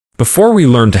Before we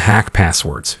learn to hack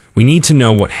passwords, we need to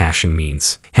know what hashing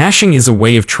means. Hashing is a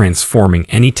way of transforming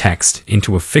any text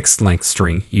into a fixed-length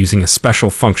string using a special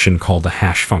function called a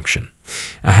hash function.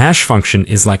 A hash function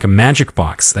is like a magic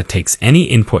box that takes any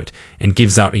input and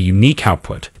gives out a unique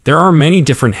output. There are many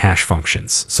different hash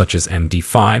functions, such as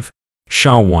MD5,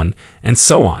 SHA-1, and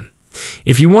so on.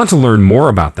 If you want to learn more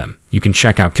about them, you can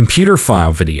check out computer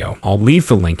file video. I'll leave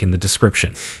the link in the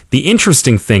description. The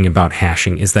interesting thing about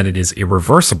hashing is that it is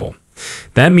irreversible.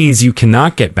 That means you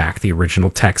cannot get back the original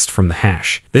text from the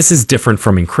hash. This is different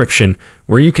from encryption,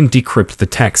 where you can decrypt the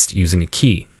text using a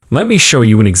key. Let me show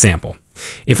you an example.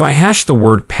 If I hash the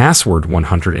word password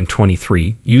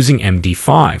 123 using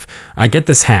MD5, I get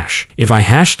this hash. If I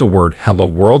hash the word hello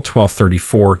world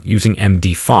 1234 using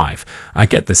MD5, I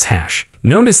get this hash.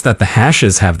 Notice that the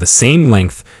hashes have the same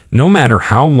length no matter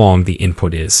how long the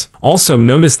input is. Also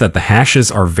notice that the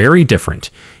hashes are very different,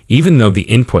 even though the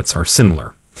inputs are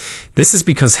similar. This is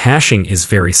because hashing is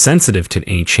very sensitive to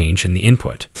any change in the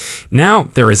input. Now,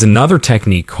 there is another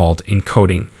technique called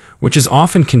encoding, which is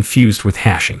often confused with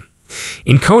hashing.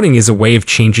 Encoding is a way of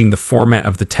changing the format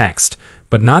of the text,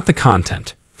 but not the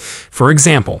content. For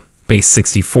example,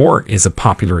 base64 is a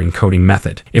popular encoding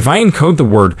method. If I encode the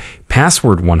word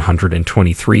password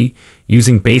 123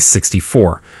 using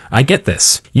base64, I get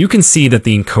this. You can see that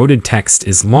the encoded text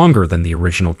is longer than the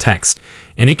original text,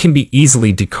 and it can be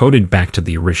easily decoded back to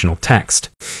the original text.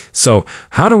 So,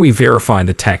 how do we verify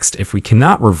the text if we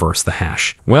cannot reverse the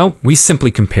hash? Well, we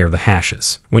simply compare the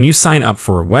hashes. When you sign up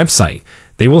for a website,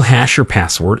 they will hash your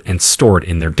password and store it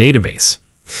in their database.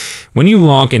 When you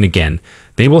log in again,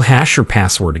 they will hash your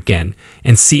password again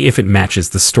and see if it matches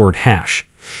the stored hash.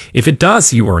 If it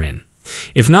does, you are in.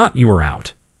 If not, you are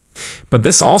out. But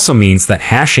this also means that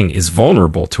hashing is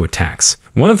vulnerable to attacks.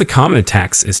 One of the common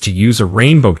attacks is to use a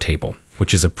rainbow table,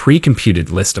 which is a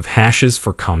pre-computed list of hashes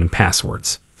for common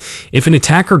passwords. If an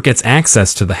attacker gets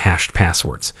access to the hashed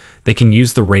passwords, they can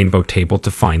use the rainbow table to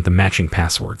find the matching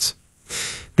passwords.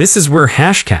 This is where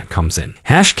Hashcat comes in.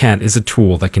 Hashcat is a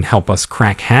tool that can help us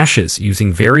crack hashes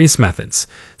using various methods,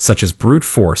 such as brute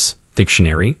force,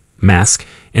 dictionary, mask,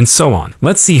 and so on.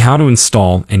 Let's see how to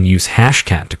install and use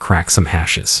Hashcat to crack some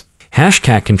hashes.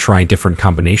 Hashcat can try different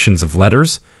combinations of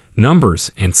letters,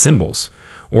 numbers, and symbols,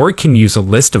 or it can use a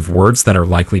list of words that are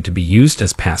likely to be used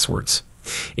as passwords.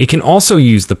 It can also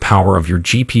use the power of your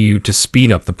GPU to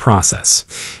speed up the process.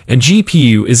 A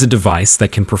GPU is a device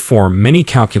that can perform many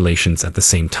calculations at the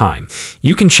same time.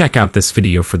 You can check out this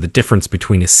video for the difference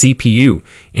between a CPU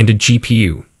and a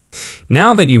GPU.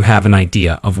 Now that you have an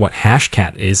idea of what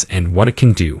Hashcat is and what it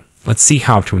can do, let's see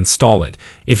how to install it.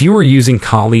 If you are using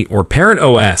Kali or Parrot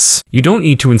OS, you don't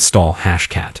need to install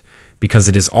Hashcat, because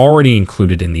it is already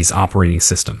included in these operating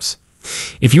systems.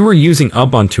 If you are using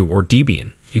Ubuntu or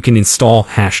Debian, you can install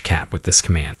Hashcat with this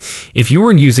command. If you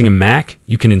are using a Mac,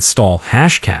 you can install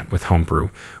Hashcat with Homebrew,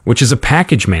 which is a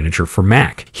package manager for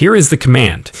Mac. Here is the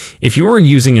command. If you are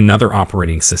using another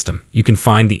operating system, you can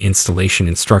find the installation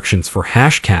instructions for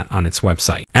Hashcat on its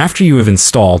website. After you have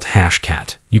installed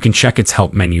Hashcat, you can check its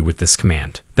help menu with this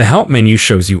command. The help menu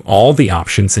shows you all the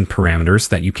options and parameters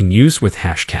that you can use with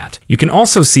Hashcat. You can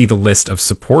also see the list of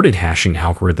supported hashing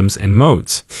algorithms and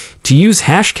modes. To use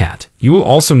Hashcat, you will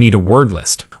also need a word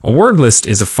list. A word list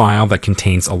is a file that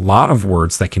contains a lot of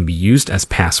words that can be used as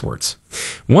passwords.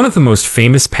 One of the most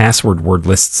famous password word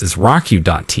lists is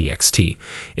rockyou.txt.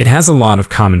 It has a lot of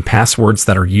common passwords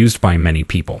that are used by many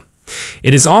people.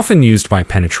 It is often used by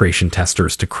penetration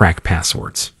testers to crack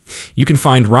passwords. You can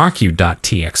find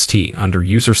rockyou.txt under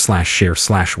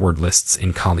user/share/wordlists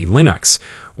in Kali Linux,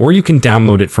 or you can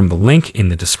download it from the link in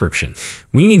the description.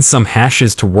 We need some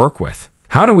hashes to work with.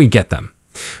 How do we get them?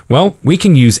 Well, we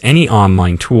can use any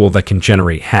online tool that can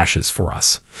generate hashes for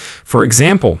us. For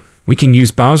example, we can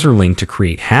use BrowserLink to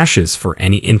create hashes for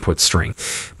any input string.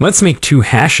 Let's make two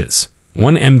hashes,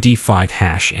 one MD5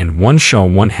 hash and one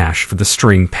SHA-1 hash for the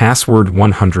string password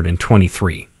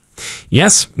 123.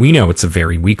 Yes, we know it's a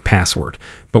very weak password,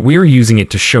 but we are using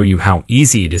it to show you how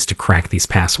easy it is to crack these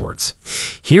passwords.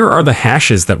 Here are the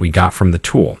hashes that we got from the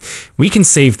tool. We can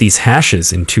save these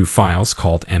hashes in two files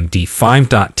called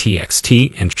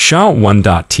md5.txt and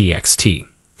sha1.txt.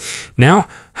 Now,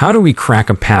 how do we crack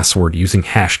a password using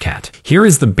Hashcat? Here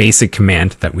is the basic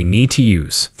command that we need to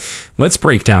use. Let's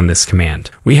break down this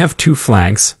command. We have two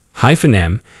flags,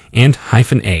 -m and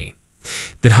 -a.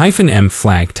 The -m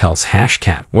flag tells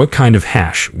Hashcat what kind of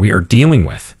hash we are dealing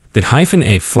with. The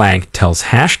 -a flag tells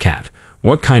Hashcat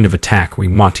what kind of attack we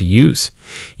want to use.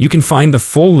 You can find the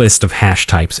full list of hash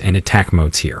types and attack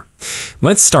modes here.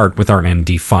 Let's start with our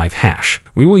MD5 hash.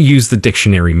 We will use the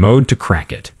dictionary mode to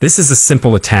crack it. This is a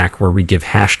simple attack where we give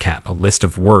Hashcat a list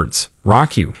of words,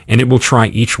 rockyou, and it will try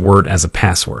each word as a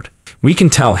password. We can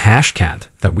tell Hashcat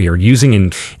that we are using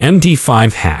an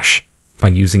MD5 hash by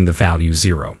using the value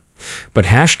 0. But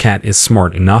Hashcat is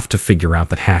smart enough to figure out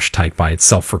that hash type by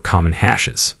itself for common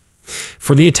hashes.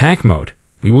 For the attack mode,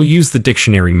 we will use the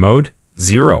dictionary mode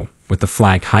 0 with the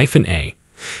flag -a.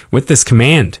 With this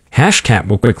command, Hashcat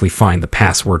will quickly find the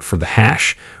password for the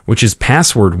hash, which is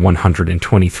password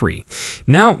 123.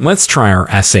 Now let's try our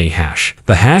SA hash.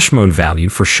 The hash mode value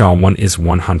for SHA-1 is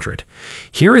 100.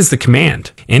 Here is the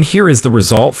command, and here is the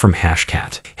result from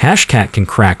Hashcat. Hashcat can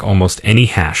crack almost any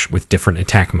hash with different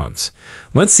attack modes.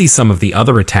 Let's see some of the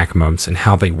other attack modes and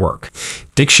how they work.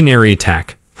 Dictionary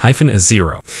attack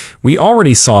 -0. We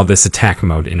already saw this attack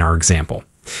mode in our example.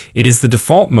 It is the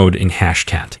default mode in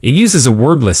Hashcat. It uses a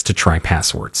word list to try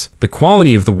passwords. The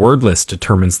quality of the word list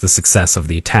determines the success of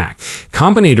the attack.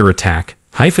 Combinator attack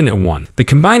 -1. The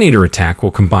combinator attack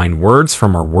will combine words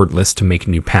from our word list to make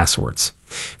new passwords.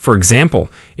 For example,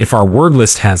 if our word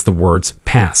list has the words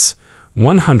pass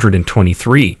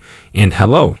 123 and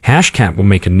hello, Hashcat will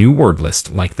make a new word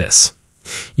list like this.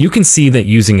 You can see that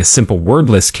using a simple word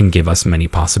list can give us many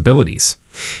possibilities.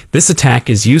 This attack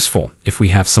is useful if we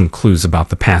have some clues about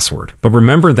the password. But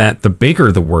remember that the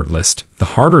bigger the word list,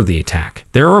 the harder the attack.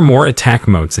 There are more attack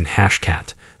modes in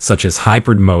Hashcat, such as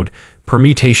hybrid mode,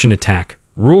 permutation attack,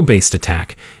 rule-based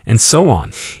attack, and so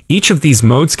on. Each of these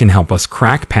modes can help us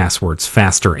crack passwords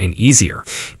faster and easier.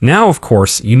 Now, of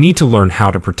course, you need to learn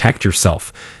how to protect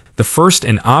yourself. The first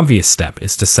and obvious step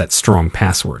is to set strong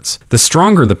passwords. The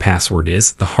stronger the password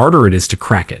is, the harder it is to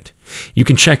crack it. You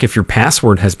can check if your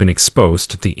password has been exposed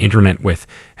to the internet with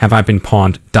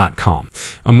haveibeenpwned.com.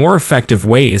 A more effective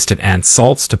way is to add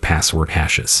salts to password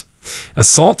hashes. A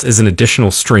salt is an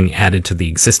additional string added to the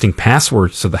existing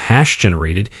password, so the hash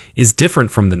generated is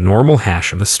different from the normal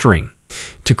hash of a string.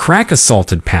 To crack a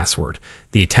salted password,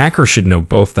 the attacker should know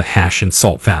both the hash and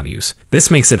salt values.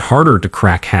 This makes it harder to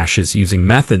crack hashes using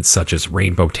methods such as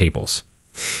rainbow tables.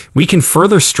 We can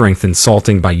further strengthen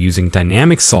salting by using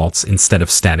dynamic salts instead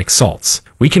of static salts.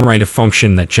 We can write a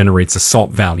function that generates a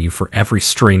salt value for every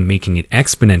string, making it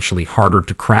exponentially harder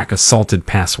to crack a salted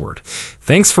password.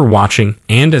 Thanks for watching,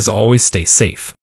 and as always, stay safe.